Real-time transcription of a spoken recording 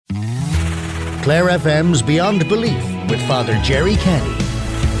Clare FM's Beyond Belief with Father Gerry Kenny.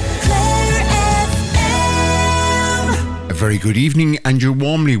 A very good evening, and you're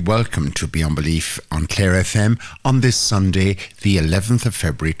warmly welcome to Beyond Belief on Clare FM on this Sunday, the 11th of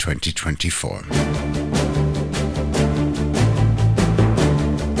February 2024.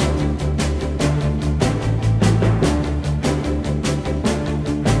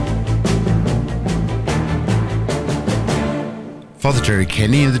 Father Gerry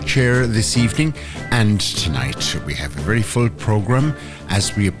Kenny in the chair this evening, and tonight we have a very full programme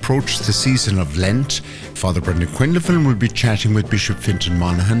as we approach the season of Lent. Father Brendan Quinlivan will be chatting with Bishop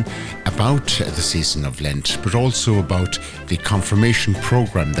Finton about the season of Lent, but also about the confirmation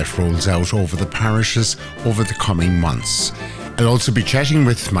programme that rolls out over the parishes over the coming months. I'll also be chatting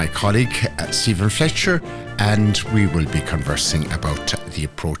with my colleague Stephen Fletcher, and we will be conversing about the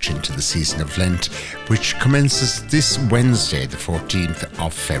approach into the season of Lent, which commences this Wednesday, the 14th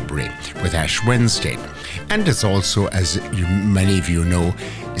of February, with Ash Wednesday. And it's also, as many of you know,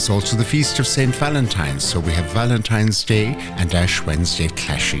 it's also the feast of St. Valentine's. So we have Valentine's Day and Ash Wednesday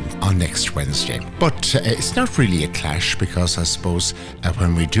clashing on next Wednesday. But it's not really a clash, because I suppose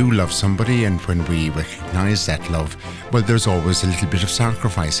when we do love somebody and when we recognise that love, well, there's always a little bit of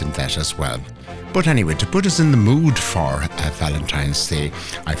sacrifice in that as well. But anyway, to put us in the mood for Valentine's Day,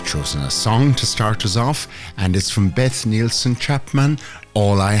 I've chosen a song to start us off, and it's from Beth Nielsen Chapman,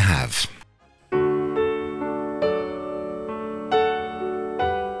 All I Have.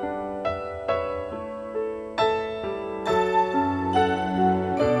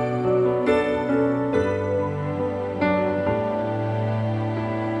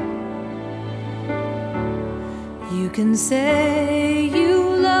 You can say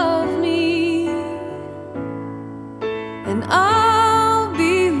you love me, and I'll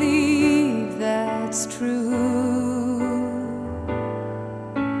believe that's true.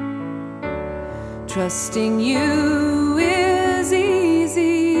 Trusting you is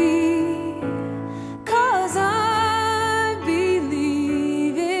easy, 'cause I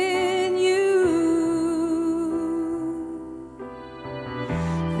believe in you.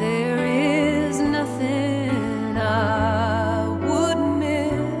 There is nothing I would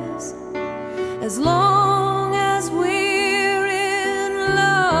miss as long as we're in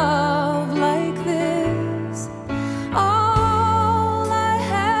love like this. All I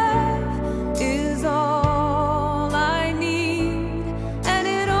have is all I need, and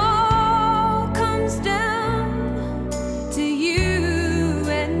it all comes down to you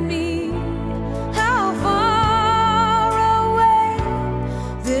and me. How far away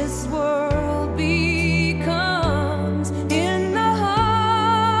this world becomes in the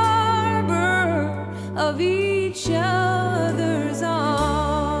harbor of each other's arms.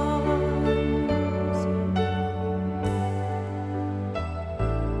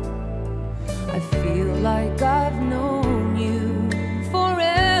 I feel like I've known you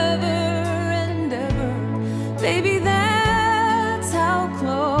forever and ever. Baby, that's how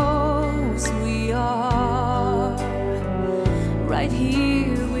close we are. Right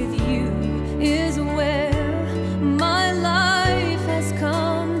here with you is where my life has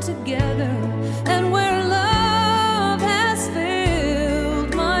come together, and where love has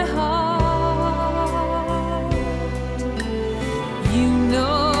filled my heart. You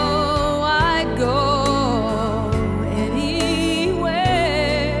know I'd go anywhere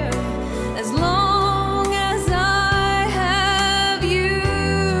as long as I have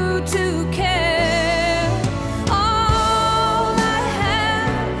you to care. All I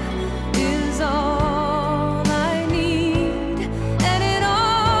have is all I need, and it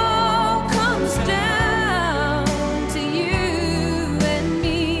all comes down to you and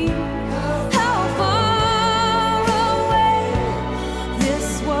me. How far away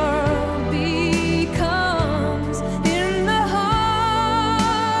this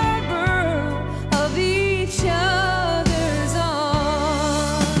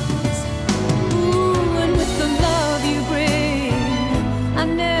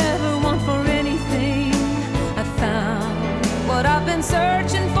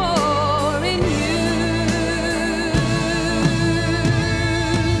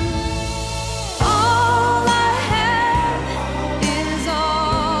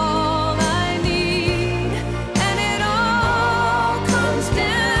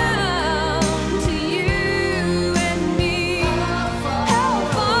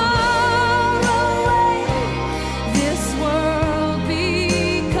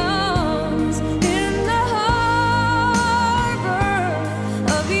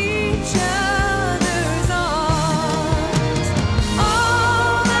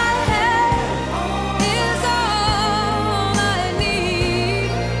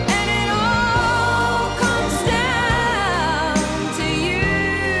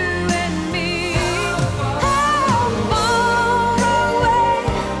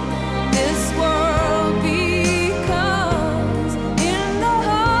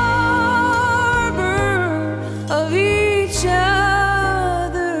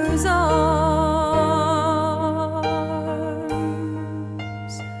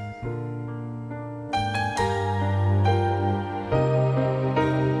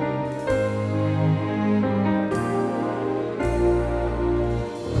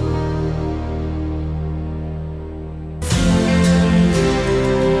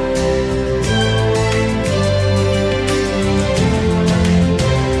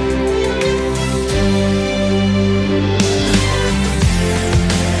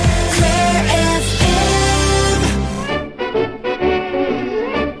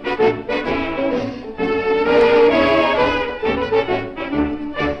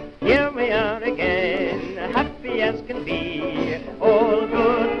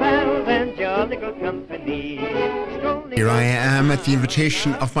Here I am at the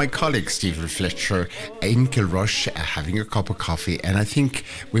invitation of my colleague Stephen Fletcher in Kilrush, having a cup of coffee, and I think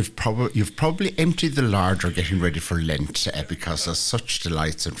you've probably emptied the larder getting ready for Lent because there's such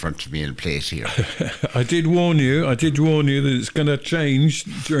delights in front of me in plate here. I did warn you that it's going to change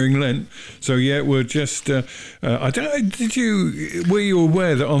during Lent. So yeah, we're just. Were you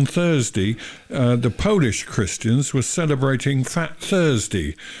aware that on Thursday the Polish Christians were celebrating Fat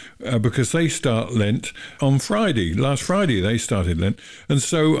Thursday? Because they start Lent on Friday. Last Friday they started Lent. And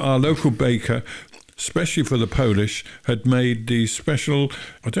so our local baker, especially for the Polish, had made these special,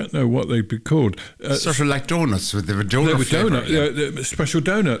 I don't know what they'd be called. Sort of like donuts. They were special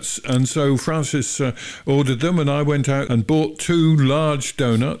donuts. And so Francis ordered them, and I went out and bought 2 large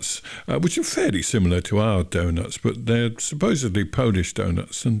donuts, which are fairly similar to our donuts, but they're supposedly Polish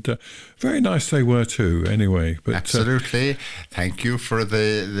donuts. And very nice they were too, anyway. But, absolutely. Thank you for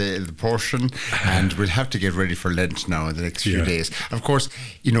the portion. And we'll have to get ready for Lent now in the next few days. Of course,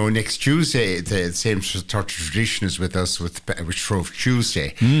 next Tuesday, the same sort of tradition is with us with Shrove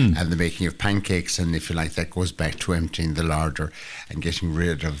Tuesday and the making of pancakes, and if you like, that goes back to emptying the larder and getting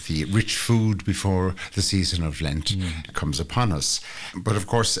rid of the rich food before the season of Lent comes upon us. But of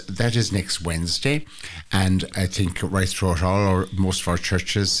course, that is next Wednesday, and I think right throughout most of our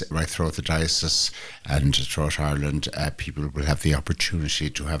churches, right throughout the diocese and throughout Ireland, people will have the opportunity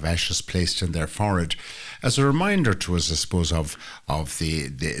to have ashes placed in their forehead as a reminder to us, I suppose, of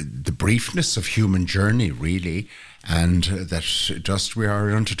the briefness of human journey, really, and that dust we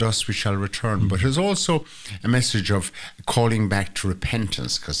are, unto dust we shall return. But it's also a message of calling back to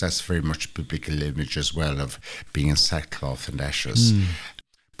repentance, because that's very much biblical image as well, of being in sackcloth and ashes.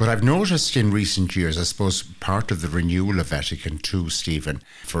 But I've noticed in recent years, I suppose part of the renewal of Vatican II, Stephen,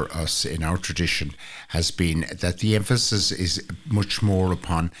 for us in our tradition, has been that the emphasis is much more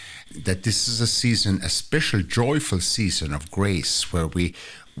upon that this is a season, a special joyful season of grace, where we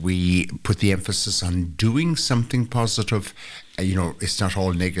put the emphasis on doing something positive. It's not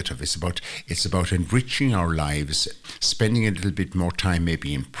all negative. It's about enriching our lives, spending a little bit more time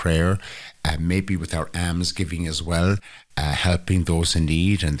maybe in prayer, maybe with our alms giving as well, helping those in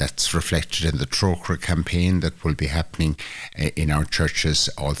need, and that's reflected in the Trócaire campaign that will be happening in our churches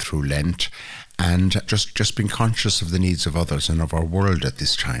all through Lent, and just being conscious of the needs of others and of our world at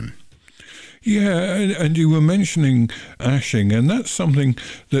this time. Yeah, and you were mentioning ashing, and that's something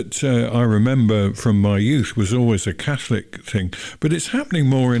that I remember from my youth was always a Catholic thing, but it's happening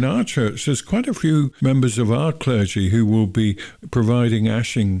more in our church. There's quite a few members of our clergy who will be providing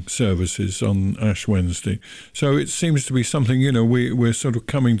ashing services on Ash Wednesday. So it seems to be something, we're sort of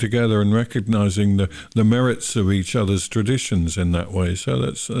coming together and recognising the merits of each other's traditions in that way. So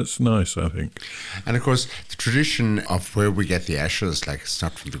that's nice, I think. And of course, the tradition of where we get the ashes, like it's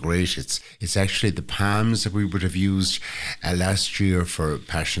not from the grate, it's actually the palms that we would have used last year for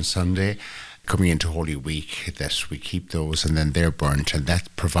Passion Sunday, coming into Holy Week, that we keep those and then they're burnt, and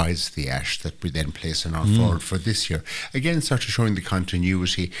that provides the ash that we then place in our forehead for this year. Again, sort of showing the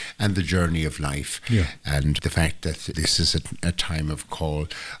continuity and the journey of life, and the fact that this is a time of call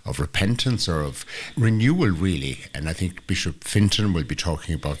of repentance or of renewal, really. And I think Bishop Finton will be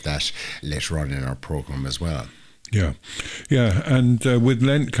talking about that later on in our programme as well. Yeah, and with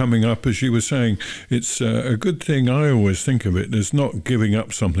Lent coming up, as you were saying, it's a good thing. I always think of it as not giving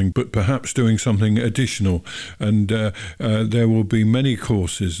up something, but perhaps doing something additional. And there will be many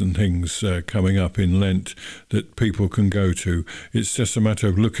courses and things coming up in Lent that people can go to. It's just a matter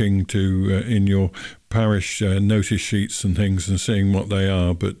of looking to in your parish notice sheets and things and seeing what they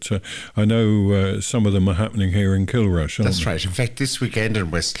are, but I know some of them are happening here in Kilrush, aren't That's they? right. In fact, this weekend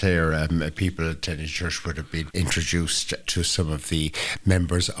in West Clare, people attending church would have been introduced to some of the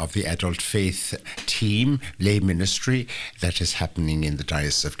members of the Adult Faith team, lay ministry, that is happening in the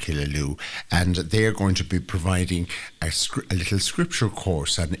Diocese of Killaloe, and they are going to be providing a little scripture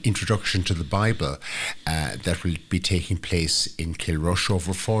course, an introduction to the Bible, that will be taking place in Kilrush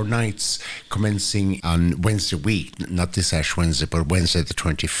over 4 nights, commencing on Wednesday week, not this Ash Wednesday, but Wednesday the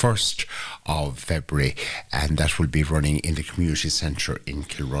 21st of February, and that will be running in the community centre in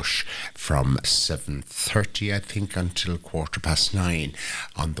Kilrush from 7:30, I think, until 9:15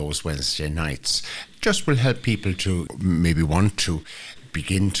 on those Wednesday nights. Just will help people to maybe want to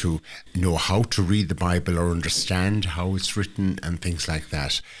begin to know how to read the Bible or understand how it's written and things like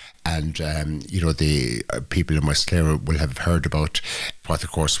that. And, the people in West Clare will have heard about what the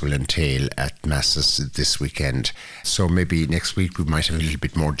course will entail at Masses this weekend. So maybe next week we might have a little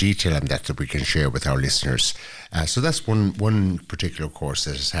bit more detail on that we can share with our listeners. So that's one particular course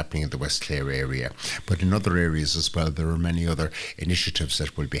that is happening in the West Clare area. But in other areas as well, there are many other initiatives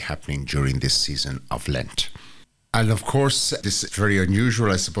that will be happening during this season of Lent. And of course, this is very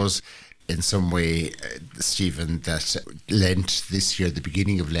unusual, I suppose, in some way, Stephen, that Lent this year, the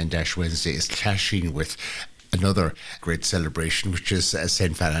beginning of Lent, Ash Wednesday, is clashing with another great celebration, which is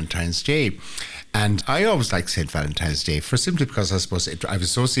St. Valentine's Day. And I always like St. Valentine's Day simply because I suppose I've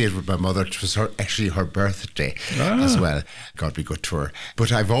associated with my mother. It was actually her birthday as well. God be good to her.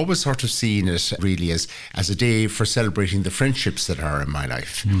 But I've always sort of seen it really as a day for celebrating the friendships that are in my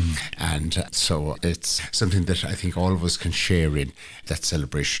life. And so it's something that I think all of us can share in that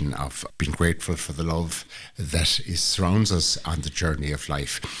celebration of being grateful for the love that surrounds us on the journey of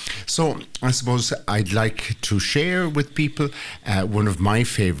life. So I suppose I'd like to share with people one of my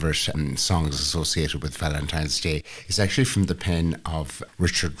favourite songs associated with Valentine's Day. Is actually from the pen of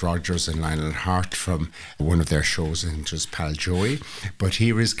Richard Rogers and Lionel Hart from one of their shows, and it was Pal Joey. But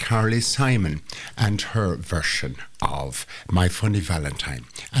here is Carly Simon and her version of My Funny Valentine.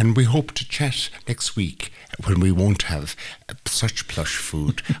 And we hope to chat next week when we won't have such plush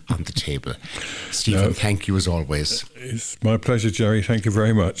food on the table. Stephen, thank you as always. It's my pleasure, Gerry. Thank you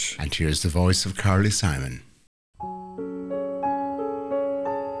very much. And here's the voice of Carly Simon.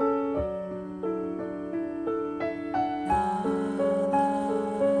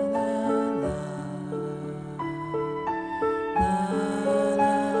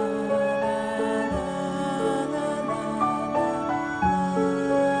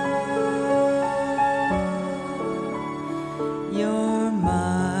 You're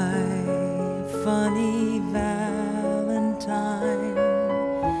my funny Valentine,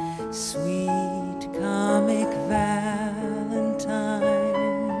 sweet comic Valentine.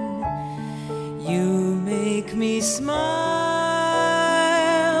 You make me smile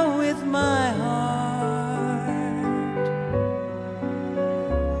with my heart.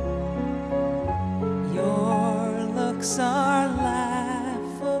 Your looks are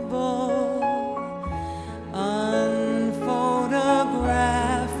laughable,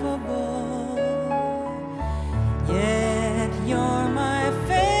 unphotographable, yet you're my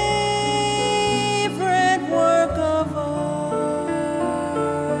favorite work of art.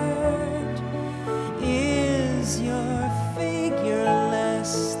 Is your figure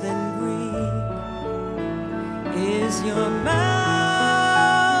less than Greek? Is your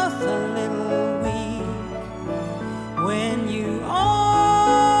mouth a little weak when you open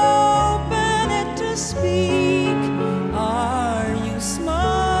it to speak? Are you smart?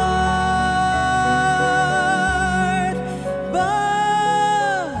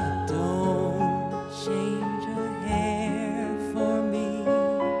 But don't change a hair for me,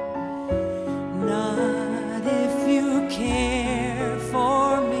 not if you care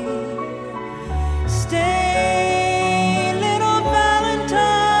for me. Stay, little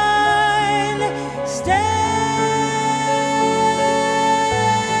Valentine, stay.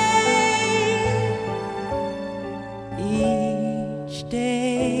 Each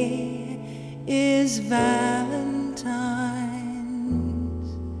day is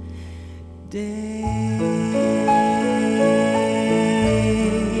Valentine's Day.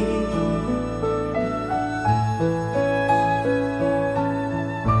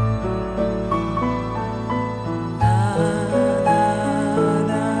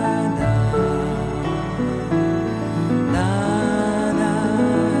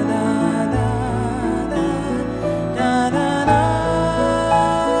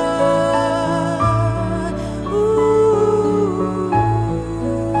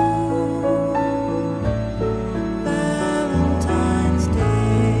 Valentine's Day.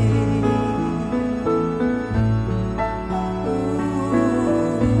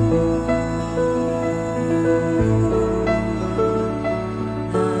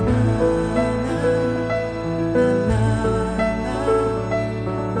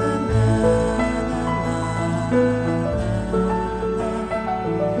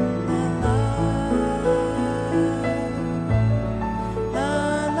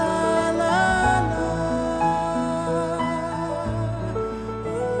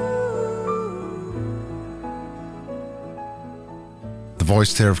 The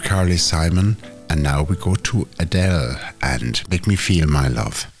voice there of Carly Simon. And now we go to Adele and Make Me Feel My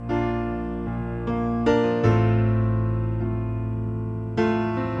Love.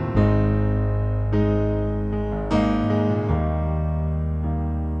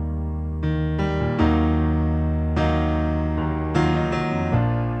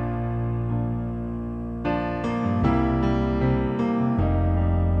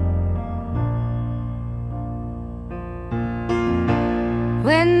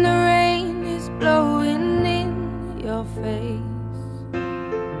 When the rain is blowing in your face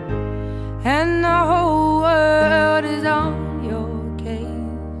and the whole world is on your case,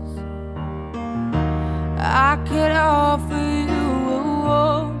 I could offer you a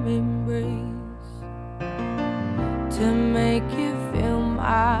warm embrace to make you feel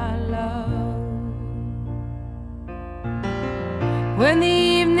my love. When the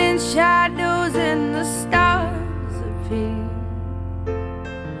evening shadows and the stars appear,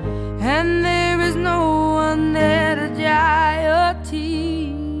 and there is no one there to dry your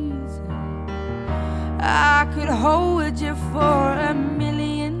tears, I could hold you for a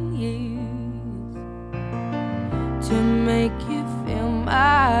million years to make you feel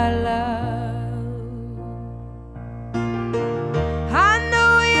my love. I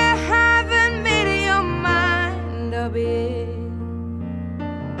know you haven't made your mind up yet,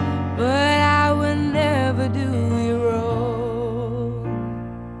 but I will never do you wrong.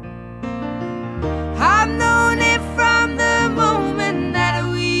 I've known it from the moment that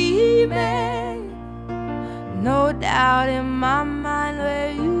we met, no doubt in my mind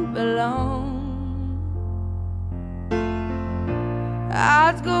where you belong.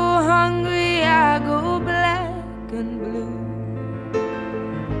 I'd go hungry, I go black and blue,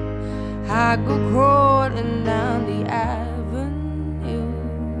 I go crawling down the avenue.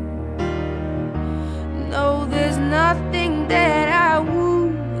 No, there's nothing that I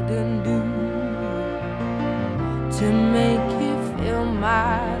wouldn't do to make you feel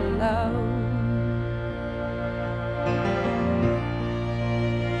my love.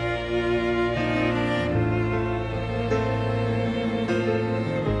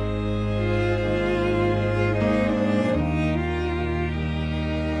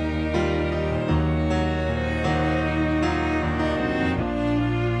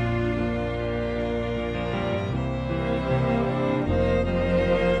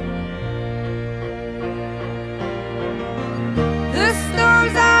 The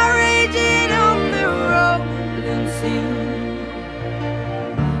storms are raging on the rolling sea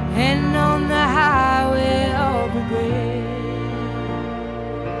and on the highway of regret.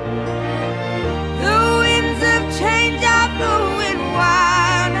 The winds of change are blowing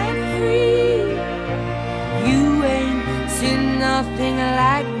wild and free. You ain't seen nothing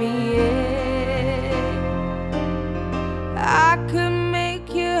like me yet. I could make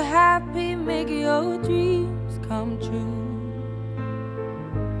you happy, make your dreams come true.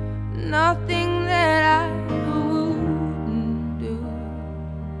 Nothing that I wouldn't do.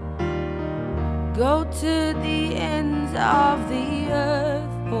 Go to the ends of the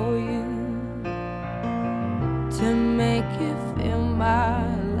earth for you to make you feel my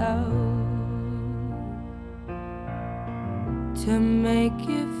love, to make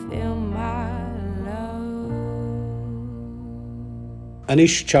you feel my love.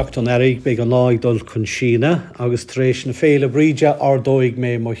 Anish teacht an erig beag an láig dul chun sína, agus tréis na féile bríide ardóig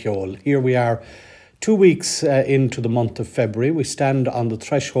mé mo cheol. Here we are, 2 weeks into the month of February. We stand on the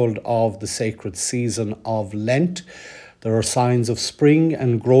threshold of the sacred season of Lent. There are signs of spring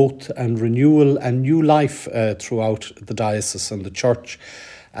and growth and renewal and new life throughout the diocese and the church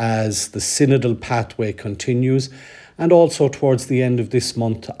as the synodal pathway continues. And also towards the end of this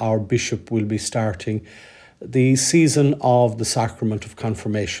month, our bishop will be starting the season of the sacrament of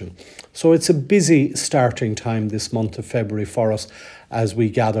confirmation. So it's a busy starting time this month of February for us as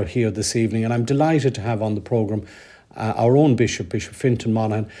we gather here this evening. And I'm delighted to have on the programme our own bishop, Bishop Finton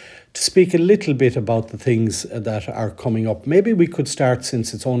Monaghan, to speak a little bit about the things that are coming up. Maybe we could start,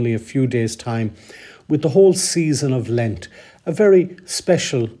 since it's only a few days' time, with the whole season of Lent, a very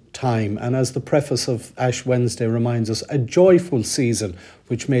special time, and as the preface of Ash Wednesday reminds us, a joyful season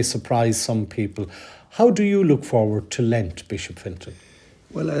which may surprise some people. How do you look forward to Lent, Bishop Finton?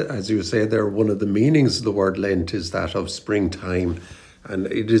 Well, as you say there, one of the meanings of the word Lent is that of springtime. And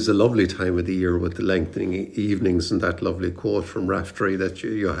it is a lovely time of the year with the lengthening evenings and that lovely quote from Raftery that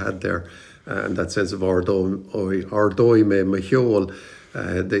you had there, and that sense of Ardói me Mahiol,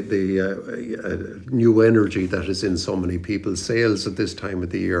 the new energy that is in so many people's sails at this time of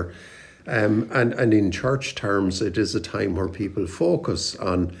the year. And in church terms, it is a time where people focus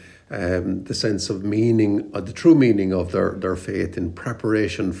on the sense of meaning, the true meaning of their faith in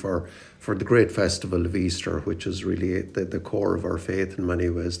preparation for the great festival of Easter, which is really the core of our faith in many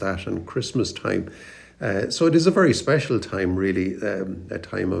ways, that and Christmas time. So it is a very special time, really, a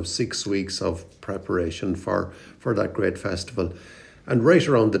time of 6 weeks of preparation for that great festival. And right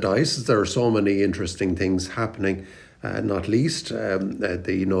around the diocese, there are so many interesting things happening, not least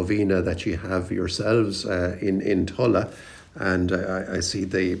the novena that you have yourselves in Tulla. And I see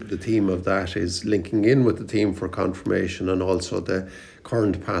the theme of that is linking in with the theme for confirmation and also the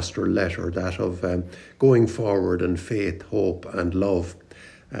current pastoral letter, that of going forward in faith, hope and love.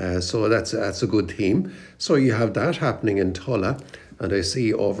 So that's a good theme. So you have that happening in Tulla, and I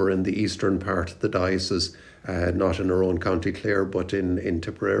see over in the eastern part of the diocese not in our own County Clare, but in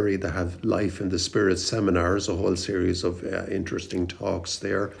Tipperary. They have Life in the Spirit seminars, a whole series of interesting talks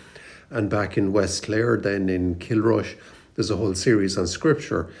there. And back in West Clare, then in Kilrush, there's a whole series on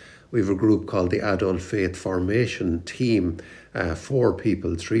Scripture. We have a group called the Adult Faith Formation Team, 4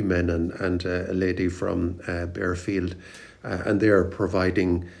 people, 3 men and a lady from Bearfield. And they're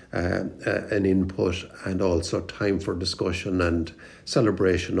providing an input and also time for discussion and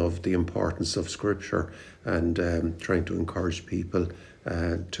celebration of the importance of Scripture, and trying to encourage people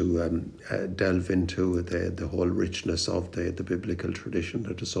to delve into the whole richness of the biblical tradition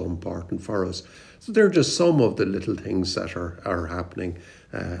that is so important for us. So they're just some of the little things that are happening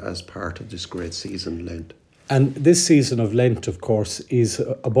as part of this great season, Lent. And this season of Lent, of course, is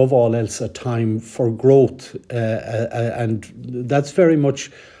above all else a time for growth. And that's very much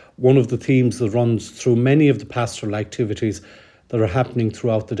one of the themes that runs through many of the pastoral activities that are happening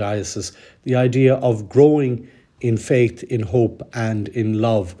throughout the diocese. The idea of growing in faith, in hope and in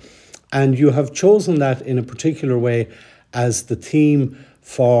love. And you have chosen that in a particular way as the theme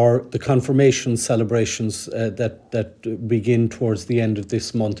for the confirmation celebrations that begin towards the end of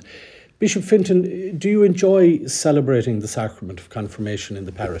this month. Bishop Finton, do you enjoy celebrating the sacrament of confirmation in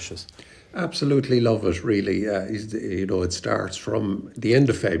the parishes? Absolutely love it, really. It starts from the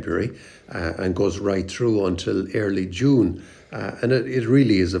end of February and goes right through until early June. And it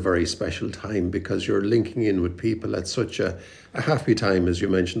really is a very special time because you're linking in with people at such a happy time, as you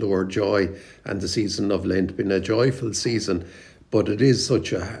mentioned the word joy, and the season of Lent being a joyful season. But it is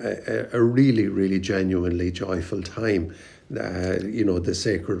such a really, really genuinely joyful time. The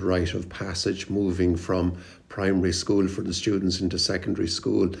sacred rite of passage, moving from primary school for the students into secondary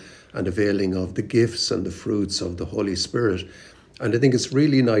school, and availing of the gifts and the fruits of the Holy Spirit. And I think it's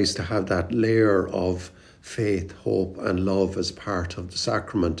really nice to have that layer of faith, hope and love as part of the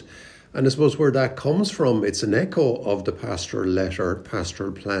sacrament. And I suppose where that comes from, it's an echo of the pastoral letter,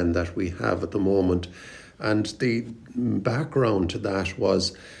 pastoral plan that we have at the moment. And the background to that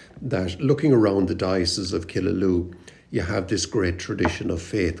was that looking around the diocese of Killaloe, you have this great tradition of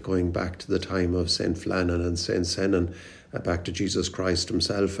faith going back to the time of St. Flannan and St. Senan, back to Jesus Christ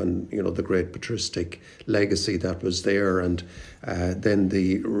himself, and the great patristic legacy that was there, and then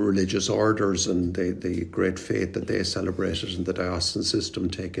the religious orders and the great faith that they celebrated in the diocesan system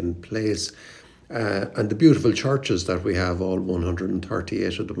taking place, and the beautiful churches that we have, all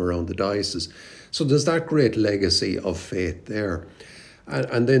 138 of them around the diocese. So there's that great legacy of faith there.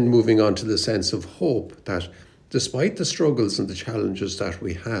 And then moving on to the sense of hope, that despite the struggles and the challenges that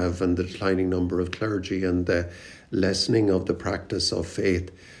we have and the declining number of clergy and the lessening of the practice of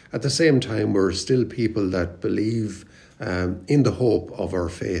faith, at the same time we're still people that believe in the hope of our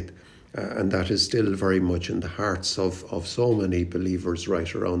faith, and that is still very much in the hearts of so many believers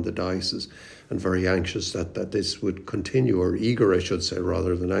right around the diocese, and very anxious that this would continue, or eager I should say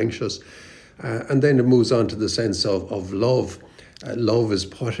rather than anxious. And then it moves on to the sense of love. Love is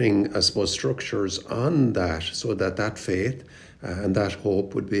putting, I suppose, structures on that so that faith and that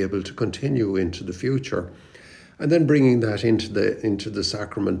hope would be able to continue into the future. And then bringing that into the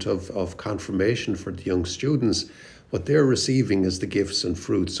sacrament of confirmation for the young students. What they're receiving is the gifts and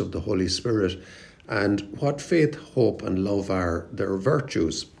fruits of the Holy Spirit. And what faith, hope and love are, they're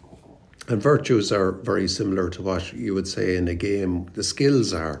virtues. And virtues are very similar to what you would say in a game the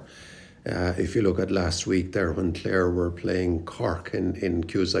skills are. If you look at last week there when Clare were playing Cork in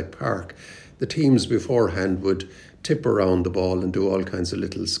Cusack Park, the teams beforehand would tip around the ball and do all kinds of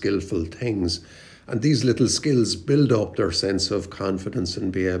little skillful things. And these little skills build up their sense of confidence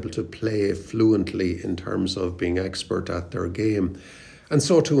and be able to play fluently in terms of being expert at their game. And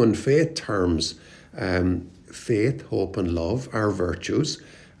so too in faith terms, faith, hope and love are virtues.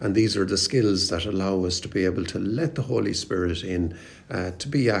 And these are the skills that allow us to be able to let the Holy Spirit in, to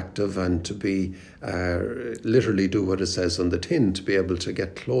be active and to be literally do what it says on the tin, to be able to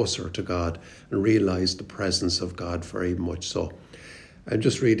get closer to God and realise the presence of God very much so. I'm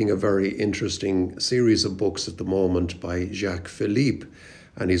just reading a very interesting series of books at the moment by Jacques Philippe,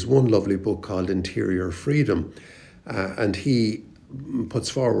 and he's one lovely book called Interior Freedom, and he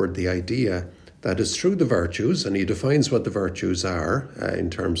puts forward the idea that is through the virtues, and he defines what the virtues are in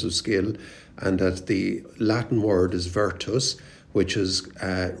terms of skill, and that the Latin word is virtus, which is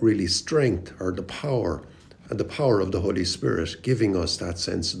really strength or the power, and the power of the Holy Spirit, giving us that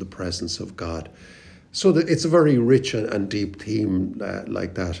sense of the presence of God. So it's a very rich and deep theme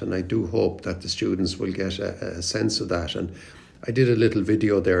like that, and I do hope that the students will get a sense of that. And I did a little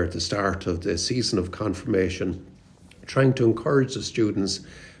video there at the start of the season of confirmation, trying to encourage the students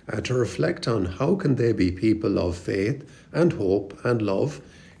to reflect on how can they be people of faith and hope and love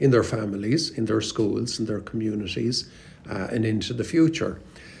in their families, in their schools, in their communities, and into the future.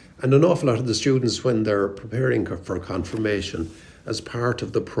 And an awful lot of the students, when they're preparing for confirmation, as part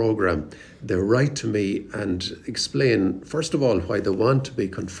of the programme, they write to me and explain, first of all, why they want to be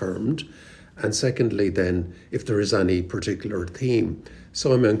confirmed, and secondly, then, if there is any particular theme.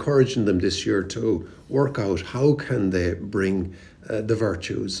 So I'm encouraging them this year to work out how can they bring the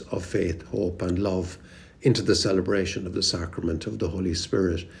virtues of faith, hope and love into the celebration of the sacrament of the Holy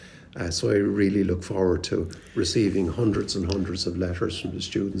Spirit. So I really look forward to receiving hundreds and hundreds of letters from the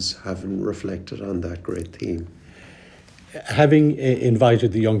students having reflected on that great theme. Having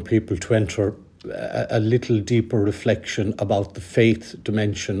invited the young people to enter a little deeper reflection about the faith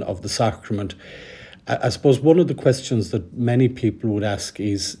dimension of the sacrament, I suppose one of the questions that many people would ask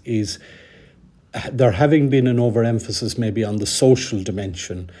is there having been an overemphasis maybe on the social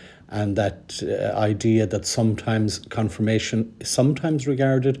dimension, and that idea that sometimes confirmation is sometimes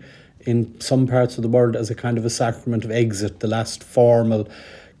regarded in some parts of the world as a kind of a sacrament of exit, the last formal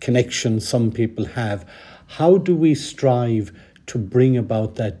connection some people have. How do we strive to bring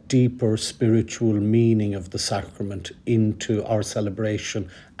about that deeper spiritual meaning of the sacrament into our celebration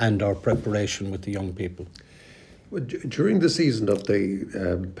and our preparation with the young people? Well, during the season of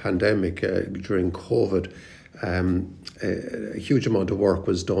the pandemic, during COVID, a huge amount of work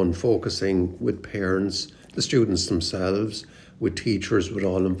was done focusing with parents, the students themselves, with teachers, with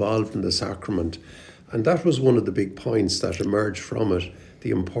all involved in the sacrament. And that was one of the big points that emerged from it,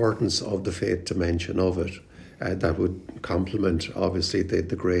 the importance of the faith dimension of it. That would complement, obviously,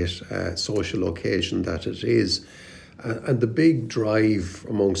 the great social occasion that it is. And the big drive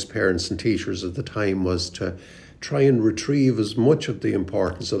amongst parents and teachers at the time was to try and retrieve as much of the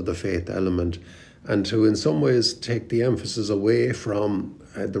importance of the faith element, and to in some ways take the emphasis away from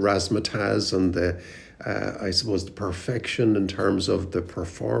the razzmatazz and the perfection in terms of the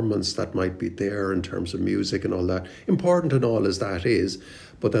performance that might be there in terms of music and all that. Important and all as that is,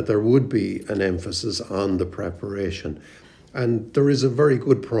 but that there would be an emphasis on the preparation. And there is a very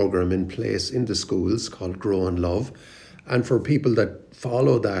good programme in place in the schools called Grow in Love. And for people that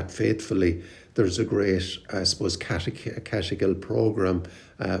follow that faithfully, there's a great, catechetical programme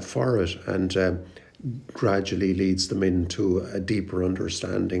for it, and gradually leads them into a deeper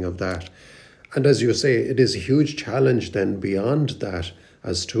understanding of that. And as you say, it is a huge challenge then beyond that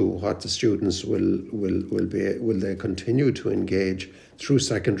as to what the students will they continue to engage through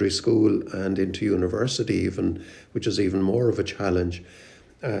secondary school and into university even, which is even more of a challenge.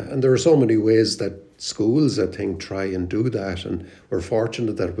 And there are so many ways that schools, I think, try and do that. And we're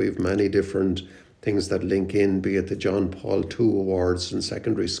fortunate that we have many different things that link in, be it the John Paul II Awards in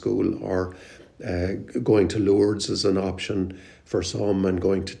secondary school, or going to Lourdes as an option for some, and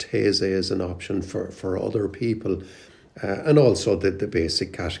going to Taizé as an option for other people. And also the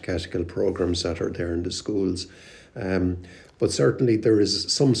basic catechetical programs that are there in the schools. But certainly there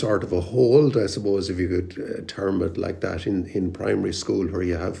is some sort of a hold, I suppose, if you could term it like that, in primary school, where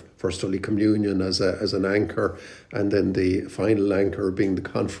you have First Holy Communion as an anchor, and then the final anchor being the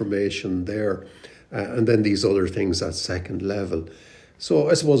confirmation there, and then these other things at second level. So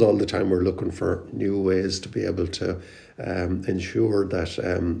I suppose all the time we're looking for new ways to be able to ensure that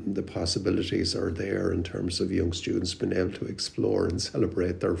the possibilities are there in terms of young students being able to explore and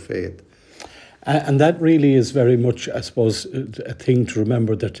celebrate their faith. And that really is very much, I suppose, a thing to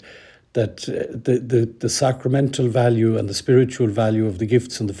remember, that the sacramental value and the spiritual value of the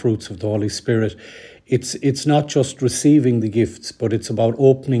gifts and the fruits of the Holy Spirit, it's not just receiving the gifts, but it's about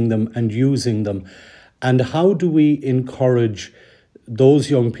opening them and using them. And how do we encourage those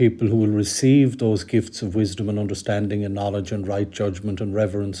young people who will receive those gifts of wisdom and understanding and knowledge and right judgment and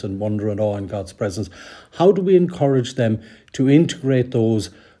reverence and wonder and awe in God's presence? How do we encourage them to integrate those,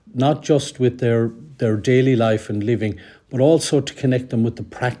 not just with their daily life and living, but also to connect them with the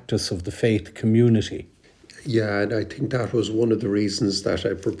practice of the faith community? Yeah, and I think that was one of the reasons that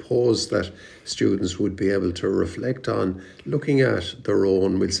I proposed that students would be able to reflect on looking at their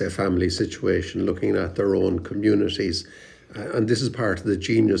own, we'll say, family situation, looking at their own communities. And this is part of the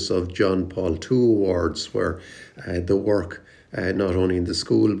genius of John Paul II Awards, where the work not only in the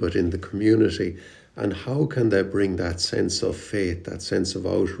school but in the community, and how can they bring that sense of faith, that sense of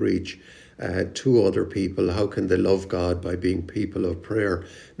outreach to other people? How can they love God by being people of prayer,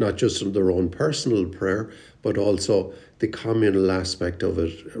 not just in their own personal prayer, but also the communal aspect of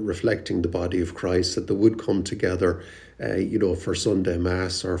it, reflecting the body of Christ, that they would come together, for Sunday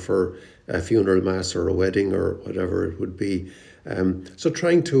Mass or for a funeral Mass or a wedding or whatever it would be, So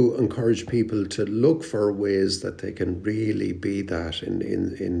trying to encourage people to look for ways that they can really be that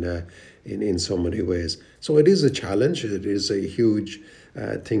in so many ways. So it is a challenge. It is a huge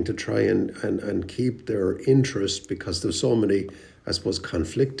thing to try and keep their interest, because there's so many, I suppose,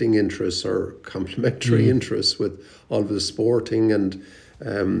 conflicting interests or complementary interests with all the sporting and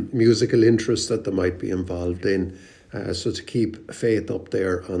musical interests that they might be involved in. So to keep faith up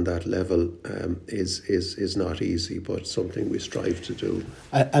there on that level is not easy, but something we strive to do.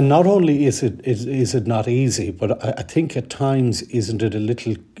 And not only is it not easy, but I think at times, isn't it a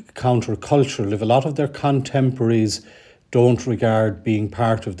little countercultural if a lot of their contemporaries don't regard being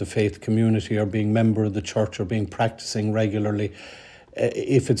part of the faith community or being member of the church or being practicing regularly?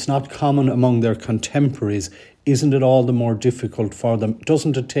 If it's not common among their contemporaries, isn't it all the more difficult for them?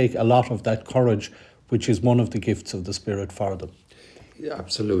 Doesn't it take a lot of that courage, which is one of the gifts of the Spirit, for them? Yeah,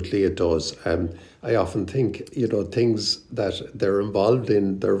 absolutely it does. I often think, things that they're involved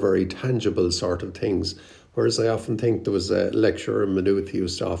in, they're very tangible sort of things. Whereas I often think, there was a lecturer in Maynooth who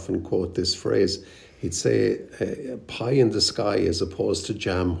used to often quote this phrase. He'd say, pie in the sky as opposed to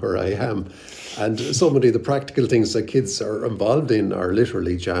jam where I am. And so many of the practical things that kids are involved in are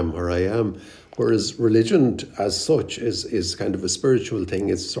literally jam where I am. Whereas religion as such is kind of a spiritual thing.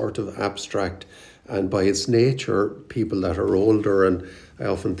 It's sort of abstract. And by its nature, people that are older, and I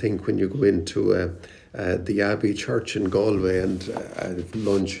often think when you go into the Abbey Church in Galway, and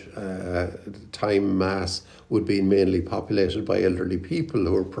lunch time mass would be mainly populated by elderly people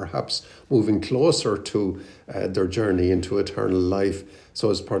who are perhaps moving closer to their journey into eternal life. So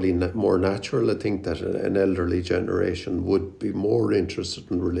it's probably more natural, I think, that an elderly generation would be more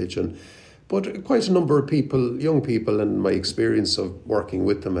interested in religion. But quite a number of people, young people, and my experience of working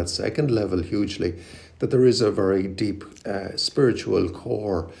with them at second level hugely, that there is a very deep spiritual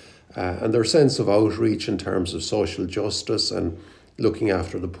core, and their sense of outreach in terms of social justice and looking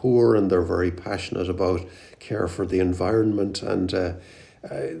after the poor, and they're very passionate about care for the environment and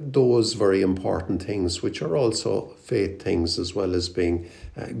those very important things, which are also faith things as well as being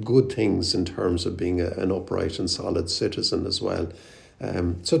good things in terms of being an upright and solid citizen as well.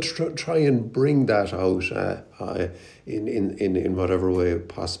 So to try and bring that out in whatever way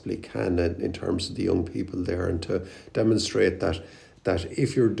possibly can in terms of the young people there, and to demonstrate that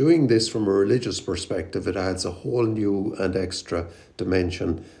if you're doing this from a religious perspective, it adds a whole new and extra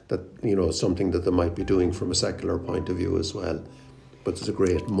dimension, that, something that they might be doing from a secular point of view as well. But there's a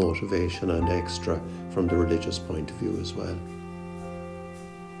great motivation and extra from the religious point of view as well.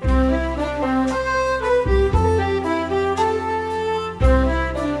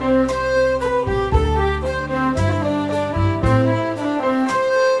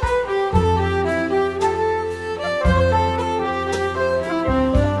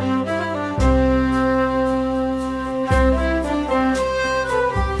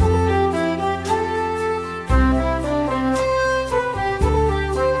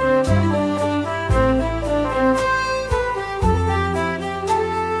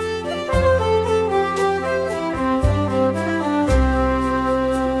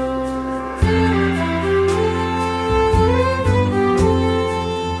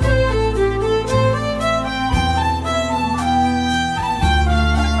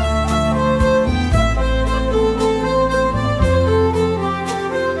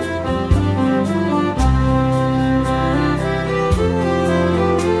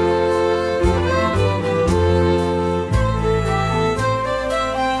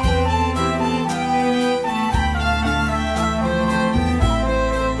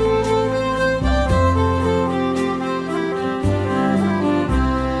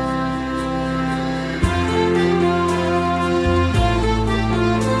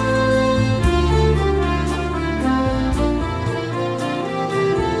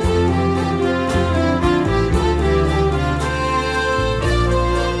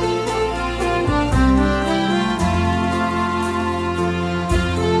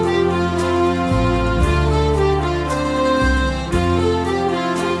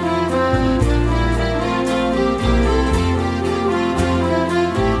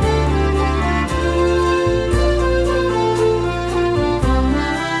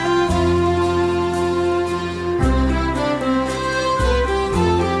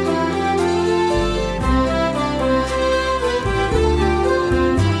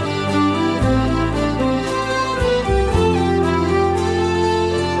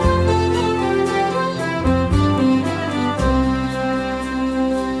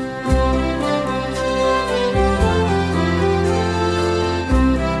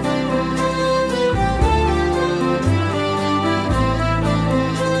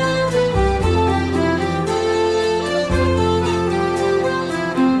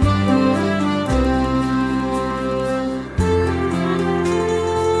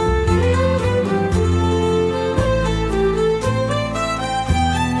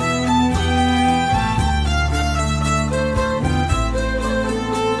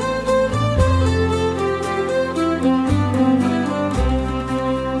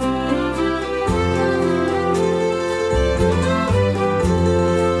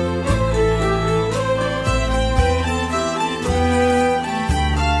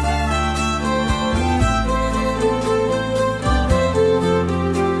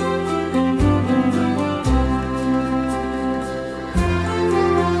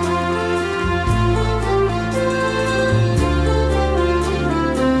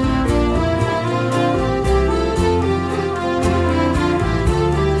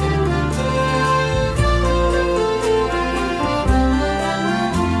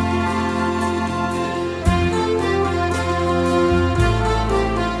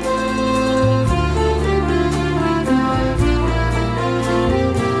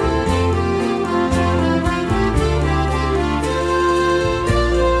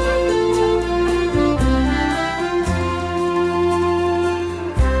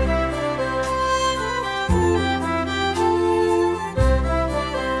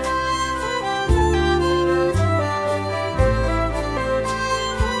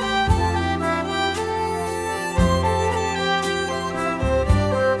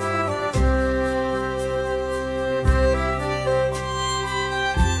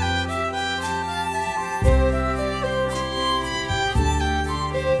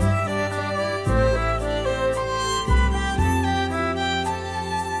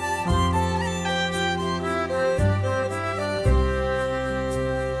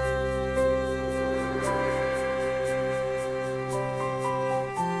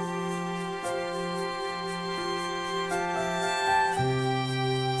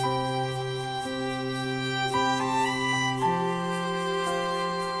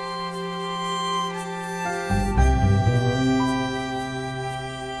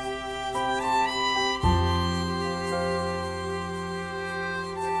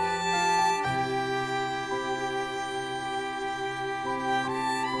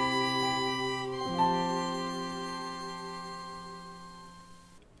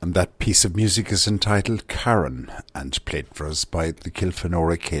 And that piece of music is entitled Karen and played for us by the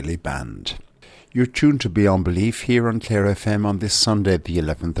Kilfenora Ceilidh Band. You're tuned to Beyond Belief here on Clare FM on this Sunday, the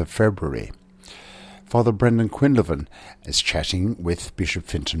 11th of February. Father Brendan Quinlivan is chatting with Bishop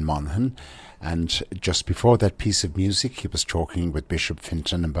Finton Monaghan, and just before that piece of music he was talking with Bishop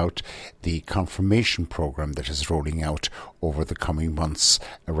Finton about the confirmation programme that is rolling out over the coming months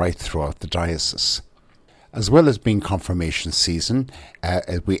right throughout the diocese. As well as being confirmation season,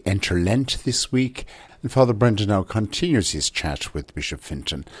 we enter Lent this week, and Father Brendan now continues his chat with Bishop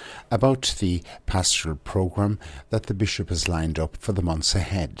Finton about the pastoral programme that the Bishop has lined up for the months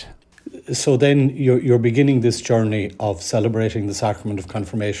ahead. So then you're beginning this journey of celebrating the sacrament of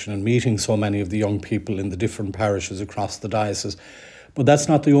confirmation and meeting so many of the young people in the different parishes across the diocese. But that's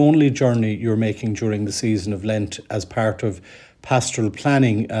not the only journey you're making during the season of Lent as part of pastoral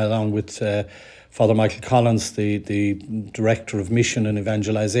planning, along with Father Michael Collins, the Director of Mission and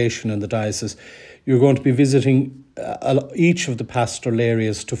Evangelisation in the diocese. You're going to be visiting each of the pastoral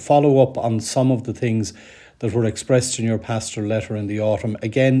areas to follow up on some of the things that were expressed in your pastoral letter in the autumn,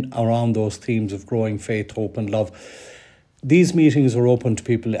 again around those themes of growing faith, hope and love. These meetings are open to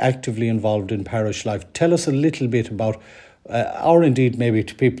people actively involved in parish life. Tell us a little bit about, or indeed maybe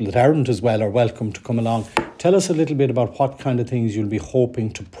to people that aren't as well are welcome to come along. Tell us a little bit about what kind of things you'll be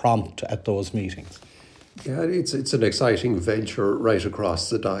hoping to prompt at those meetings. Yeah, it's an exciting venture right across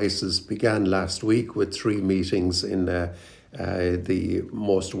the diocese. Began last week with 3 meetings in the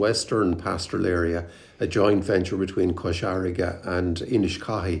most western pastoral area, a joint venture between Coshariga and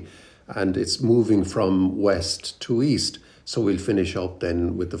Inishkahi, and it's moving from west to east. So we'll finish up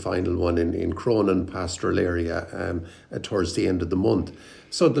then with the final one in Cronin pastoral area towards the end of the month.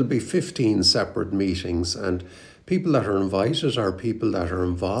 So there'll be 15 separate meetings, and people that are invited are people that are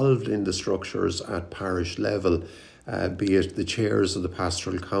involved in the structures at parish level, be it the chairs of the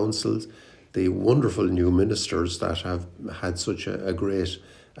pastoral councils, the wonderful new ministers that have had such a great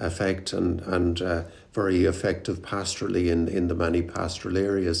effect and very effective pastorally in the many pastoral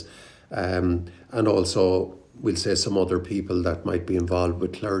areas, and also we'll say some other people that might be involved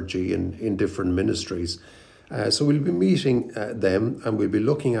with clergy in different ministries. So we'll be meeting them, and we'll be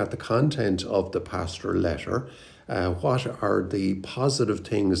looking at the content of the pastoral letter. What are the positive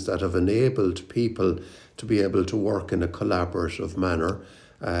things that have enabled people to be able to work in a collaborative manner,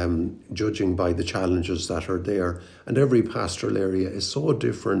 judging by the challenges that are there. And every pastoral area is so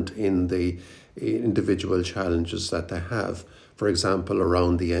different in the individual challenges that they have. For example,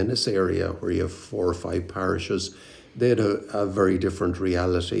 around the Ennis area, where you have 4 or 5 parishes, they had a very different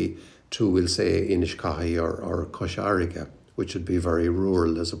reality to, we'll say, Inishkahi or Coshariga, which would be very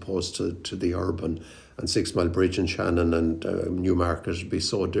rural as opposed to the urban. And 6 Mile Bridge in Shannon and Newmarket would be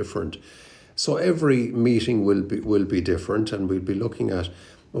so different. So every meeting will be different, and we'll be looking at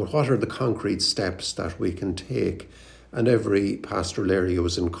what are the concrete steps that we can take. And every pastoral area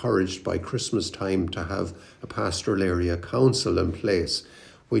was encouraged by Christmas time to have a pastoral area council in place,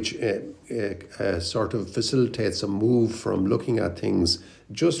 which sort of facilitates a move from looking at things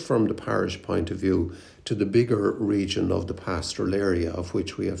just from the parish point of view to the bigger region of the pastoral area, of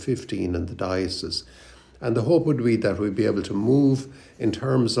which we have 15 in the diocese. And the hope would be that we'd be able to move in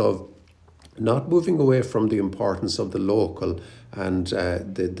terms of not moving away from the importance of the local and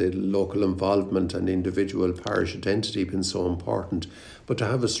the local involvement and individual parish identity being so important, but to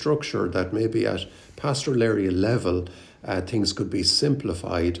have a structure that maybe at pastoral area level things could be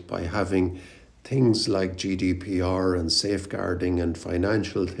simplified by having things like GDPR and safeguarding and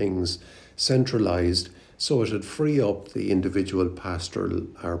financial things centralised, so it would free up the individual pastoral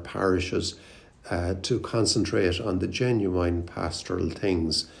or parishes to concentrate on the genuine pastoral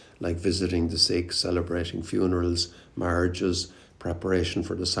things, like visiting the sick, celebrating funerals, marriages, preparation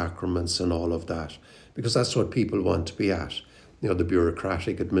for the sacraments and all of that. Because that's what people want to be at. You know, the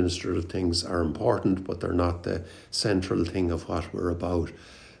bureaucratic, administrative things are important, but they're not the central thing of what we're about.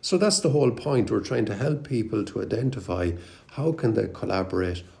 So that's the whole point. We're trying to help people to identify how can they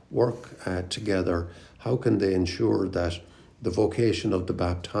collaborate, work together, how can they ensure that the vocation of the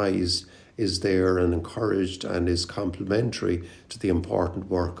baptized is there and encouraged and is complementary to the important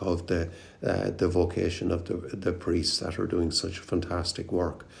work of the vocation of the priests that are doing such fantastic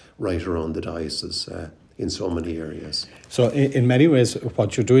work right around the diocese in so many areas. So in many ways,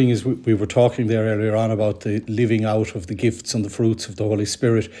 what you're doing is, we were talking there earlier on about the living out of the gifts and the fruits of the Holy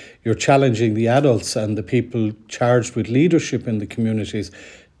Spirit. You're challenging the adults and the people charged with leadership in the communities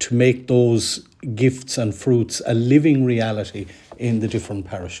to make those gifts and fruits a living reality in the different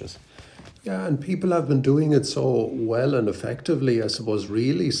parishes. Yeah, and people have been doing it so well and effectively, I suppose,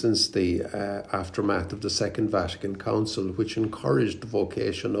 really since the aftermath of the Second Vatican Council, which encouraged the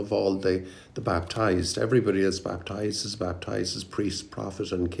vocation of all the baptised. Everybody that's baptised is baptised as priest,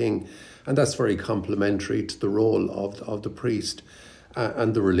 prophet and king. And that's very complementary to the role of the priest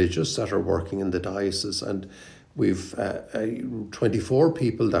and the religious that are working in the diocese. And we've 24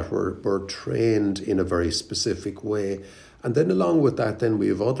 people that were trained in a very specific way. And then along with that, then we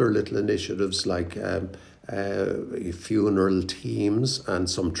have other little initiatives like funeral teams, and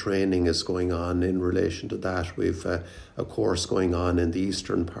some training is going on in relation to that. We've a course going on in the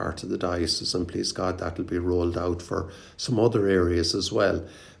eastern part of the diocese, and please God, that'll be rolled out for some other areas as well,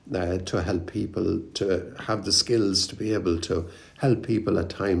 to help people to have the skills to be able to help people at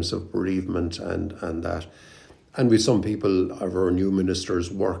times of bereavement and that. And with some people of our new ministers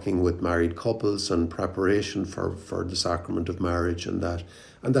working with married couples and preparation for the sacrament of marriage and that.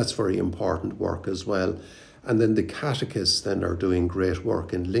 And that's very important work as well. And then the catechists then are doing great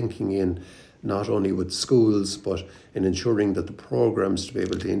work in linking in not only with schools, but in ensuring that the programs to be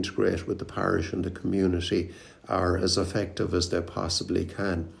able to integrate with the parish and the community are as effective as they possibly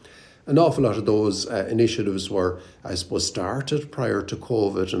can. An awful lot of those initiatives were, I suppose, started prior to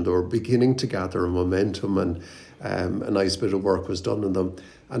COVID, and they were beginning to gather momentum, and a nice bit of work was done on them.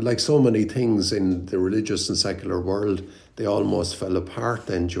 And like so many things in the religious and secular world, they almost fell apart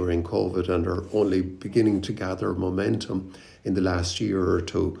then during COVID and are only beginning to gather momentum in the last year or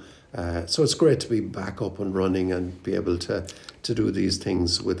two. So it's great to be back up and running and be able to do these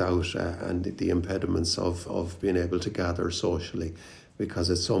things without and the impediments of being able to gather socially,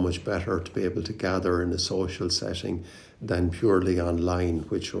 because it's so much better to be able to gather in a social setting than purely online,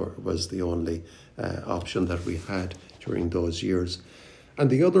 which was the only option that we had during those years. And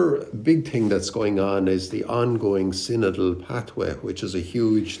the other big thing that's going on is the ongoing synodal pathway, which is a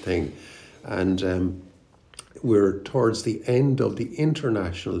huge thing. And we're towards the end of the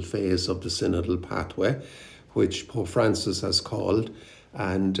international phase of the synodal pathway, which Pope Francis has called.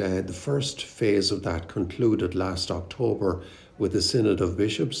 And the first phase of that concluded last October with a synod of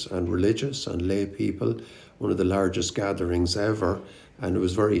bishops and religious and lay people, one of the largest gatherings ever. And it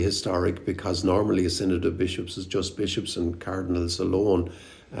was very historic, because normally a synod of bishops is just bishops and cardinals alone.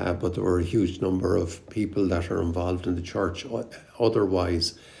 But there were a huge number of people that are involved in the church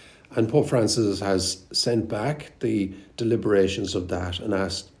otherwise. And Pope Francis has sent back the deliberations of that and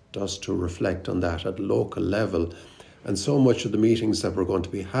asked us to reflect on that at local level. And so much of the meetings that we're going to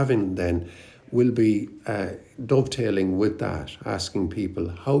be having then will be dovetailing with that, asking people,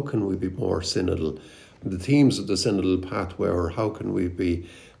 how can we be more synodal? The themes of the synodal pathway are, how can we be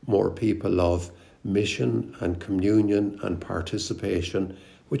more people of mission and communion and participation,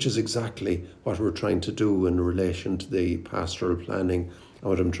 which is exactly what we're trying to do in relation to the pastoral planning and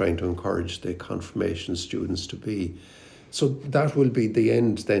what I'm trying to encourage the confirmation students to be. So that will be the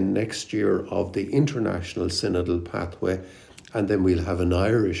end then next year of the international synodal pathway. And then we'll have an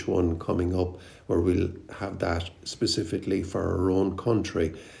Irish one coming up where we'll have that specifically for our own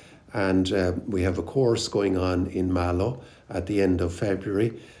country. And we have a course going on in Mallow at the end of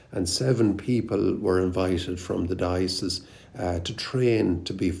February, and 7 people were invited from the diocese to train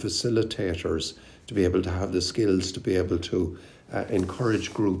to be facilitators, to be able to have the skills to be able to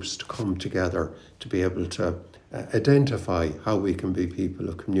encourage groups to come together, to be able to identify how we can be people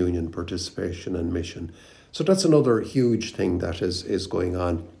of communion, participation and mission. So that's another huge thing that is going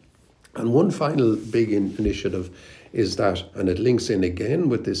on. And one final big initiative is that, and it links in again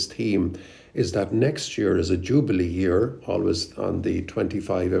with this theme, is that next year is a Jubilee year, always on the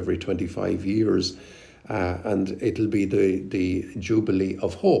 25, every 25 years, and it'll be the Jubilee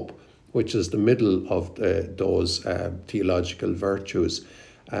of Hope, which is the middle of those theological virtues.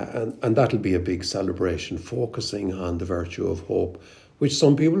 And that'll be a big celebration focusing on the virtue of hope, which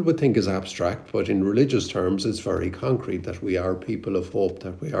some people would think is abstract, but in religious terms it's very concrete, that we are people of hope,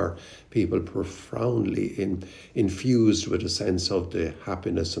 that we are people profoundly infused with a sense of the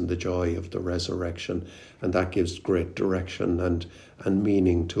happiness and the joy of the resurrection, and that gives great direction and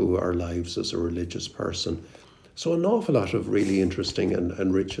meaning to our lives as a religious person. So an awful lot of really interesting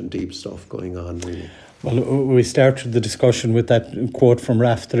and rich and deep stuff going on, really. Well, we started the discussion with that quote from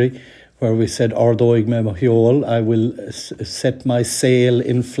Raftery, where we said, Ardoig me mohiol, I will set my sail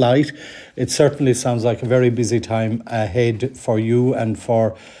in flight. It certainly sounds like a very busy time ahead for you and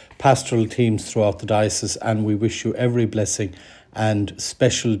for pastoral teams throughout the diocese, and we wish you every blessing and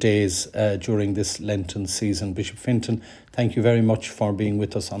special days during this Lenten season. Bishop Finton, thank you very much for being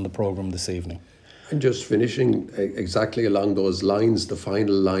with us on the programme this evening. And just finishing exactly along those lines, the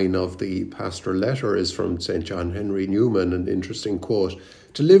final line of the pastoral letter is from St. John Henry Newman, an interesting quote.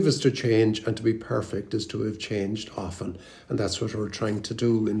 To live is to change, and to be perfect is to have changed often. And that's what we're trying to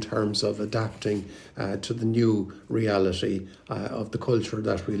do in terms of adapting to the new reality of the culture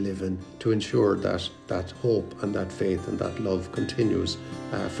that we live in, to ensure that that hope and that faith and that love continues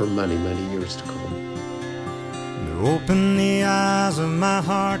for many, many years to come. Open the eyes of my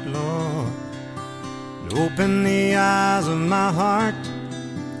heart, Lord. Open the eyes of my heart.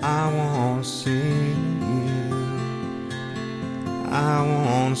 I want to see you. I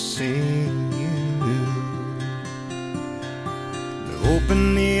want to see you.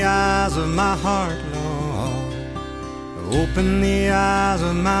 Open the eyes of my heart, Lord. Open the eyes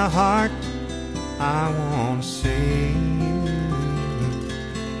of my heart. I want to see you.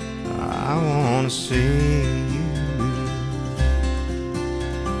 I want to see you.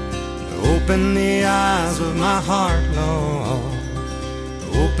 Open the eyes of my heart, Lord.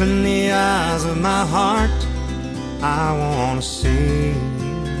 Open the eyes of my heart. I want to see you.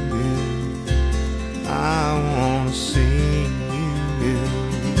 I want to see you.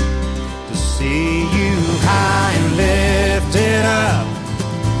 To see you high and lifted up,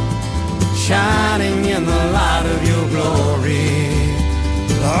 shining in the light of your glory.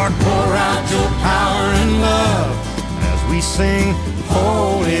 Lord, pour out your power and love as we sing,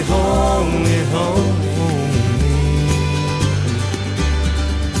 holy, holy, holy.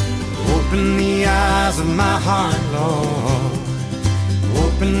 Open the eyes of my heart, Lord.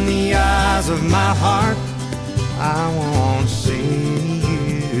 Open the eyes of my heart. I want to see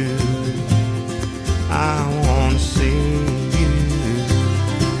you. I want to see you.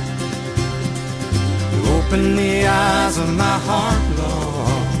 Open the eyes of my heart,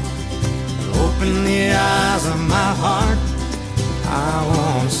 Lord. Open the eyes of my heart. I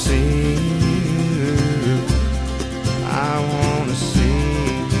want to see you. I want to see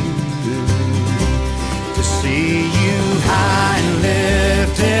you. To see you high and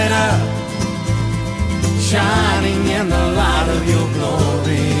lifted up, shining in the light of your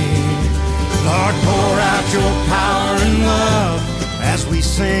glory. Lord, pour out your power and love as we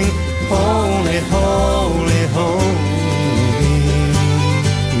sing, holy, holy, holy.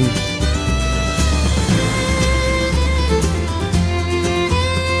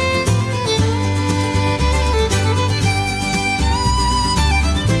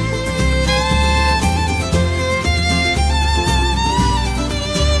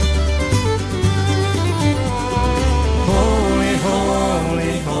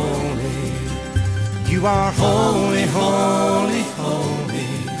 You are holy, holy, holy.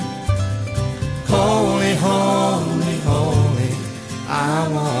 Holy, holy, holy. I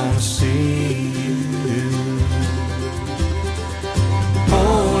want to see you.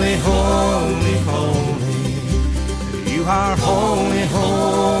 Holy, holy, holy. You are holy,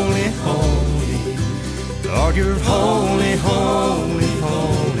 holy, holy. Lord, you're holy, holy,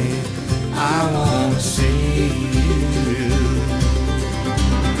 holy. I want to see you.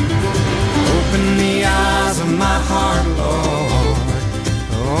 Open the eyes of my heart, Lord.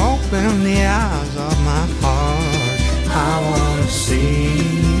 Open the eyes of my heart. I want to see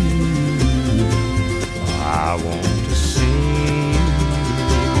you. I want to see you.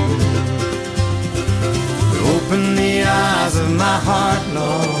 Open the eyes of my heart,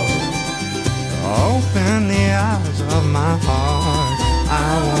 Lord. Open the eyes of my heart. I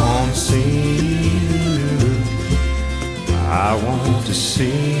want to see you. I want to see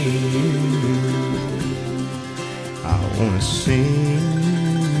you. I want to see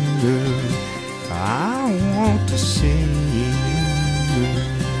you. I want to see you.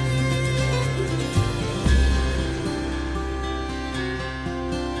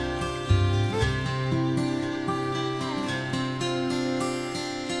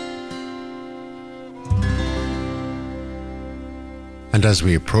 And as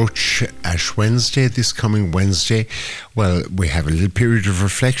we approach Ash Wednesday, this coming Wednesday, well, we have a little period of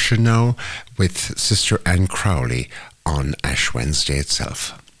reflection now with Sister Anne Crowley on Ash Wednesday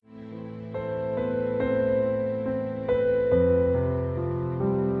itself.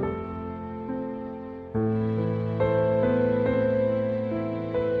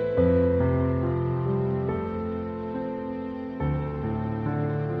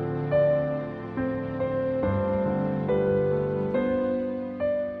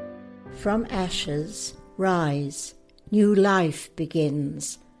 From ashes, rise, new life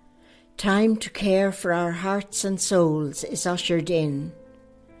begins. Time to care for our hearts and souls is ushered in.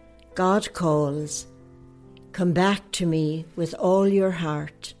 God calls, come back to me with all your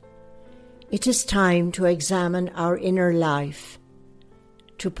heart. It is time to examine our inner life,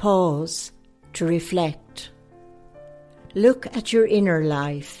 to pause, to reflect. Look at your inner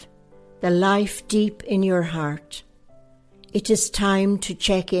life, the life deep in your heart. It is time to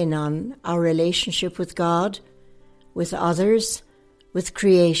check in on our relationship with God, with others, with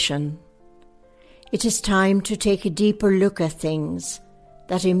creation. It is time to take a deeper look at things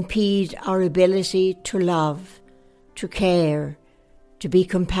that impede our ability to love, to care, to be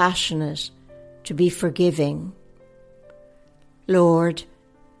compassionate, to be forgiving. Lord,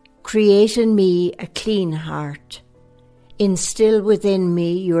 create in me a clean heart. Instill within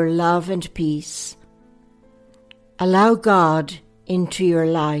me your love and peace. Allow God into your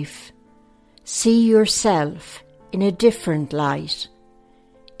life. See yourself in a different light.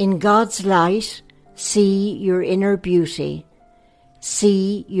 In God's light, see your inner beauty.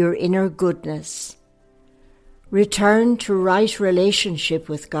 See your inner goodness. Return to right relationship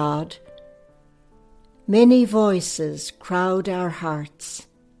with God. Many voices crowd our hearts.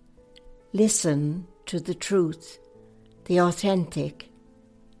 Listen to the truth, the authentic.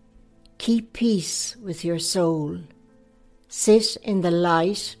 Keep peace with your soul. Sit in the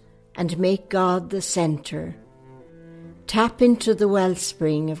light and make God the centre. Tap into the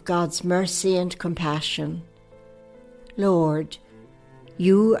wellspring of God's mercy and compassion. Lord,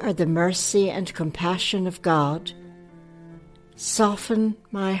 you are the mercy and compassion of God. Soften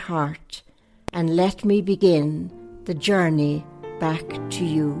my heart and let me begin the journey back to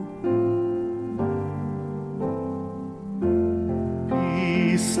you.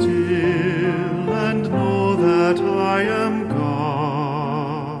 Be still and know that I am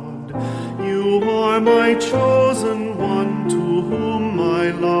God. You are my chosen one, to whom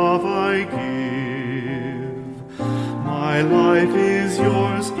my love I give. My life is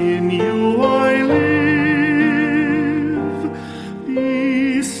yours, in you I live.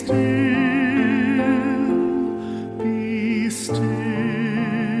 Be still,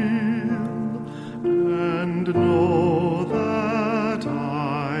 and know that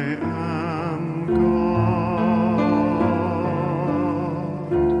I am God.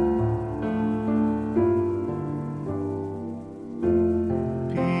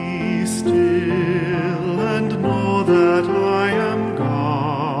 Be still and know that I am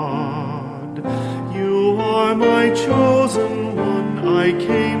God. You are my chosen one, I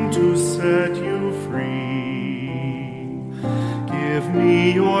came to set you free. Give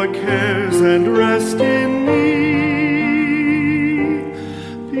me your cares and rest in me.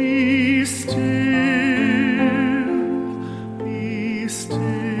 Be still,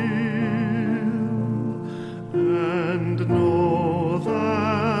 and know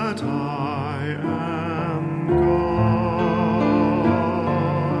that I am God.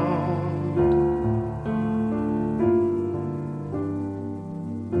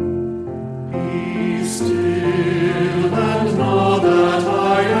 Be still and know that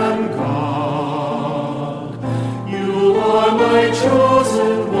I am God. You are my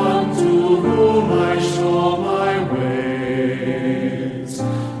chosen one, to whom I show my ways.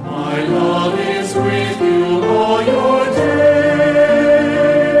 My love is with you all your days.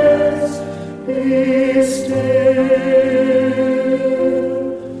 Be still,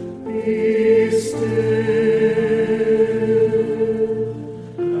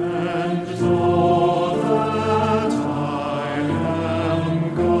 and know that I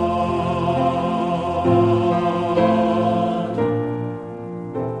am God.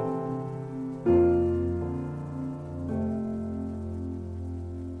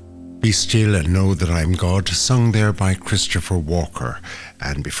 Be Still and Know That I'm God, sung there by Christopher Walker.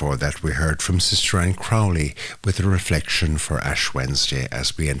 And before that we heard from Sister Anne Crowley with a reflection for Ash Wednesday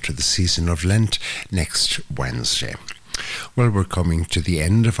as we enter the season of Lent next Wednesday. Well, we're coming to the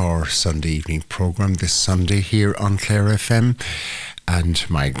end of our Sunday evening programme this Sunday here on Clare FM. And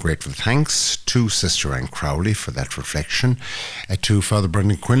my grateful thanks to Sister Anne Crowley for that reflection, to Fr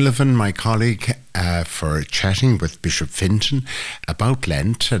Brendan Quinlivan, my colleague, for chatting with Bishop Finton about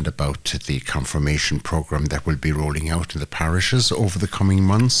Lent and about the confirmation programme that will be rolling out in the parishes over the coming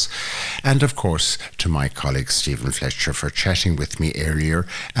months. And of course to my colleague Stephen Fletcher for chatting with me earlier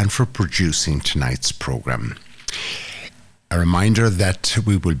and for producing tonight's programme. A reminder that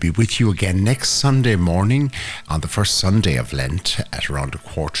we will be with you again next Sunday morning on the first Sunday of Lent at around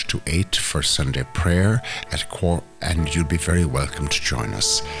 7:45 for Sunday prayer and you'll be very welcome to join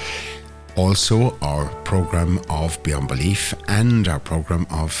us. Also, our programme of Beyond Belief and our programme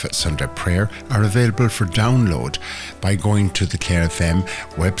of Sunday Prayer are available for download by going to the Clare FM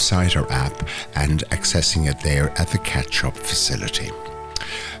website or app and accessing it there at the catch-up facility.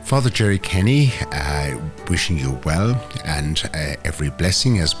 Father Gerry Kenny, wishing you well and every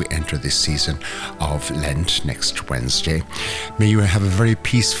blessing as we enter this season of Lent next Wednesday. May you have a very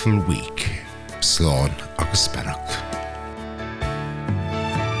peaceful week. Slán agus spenach.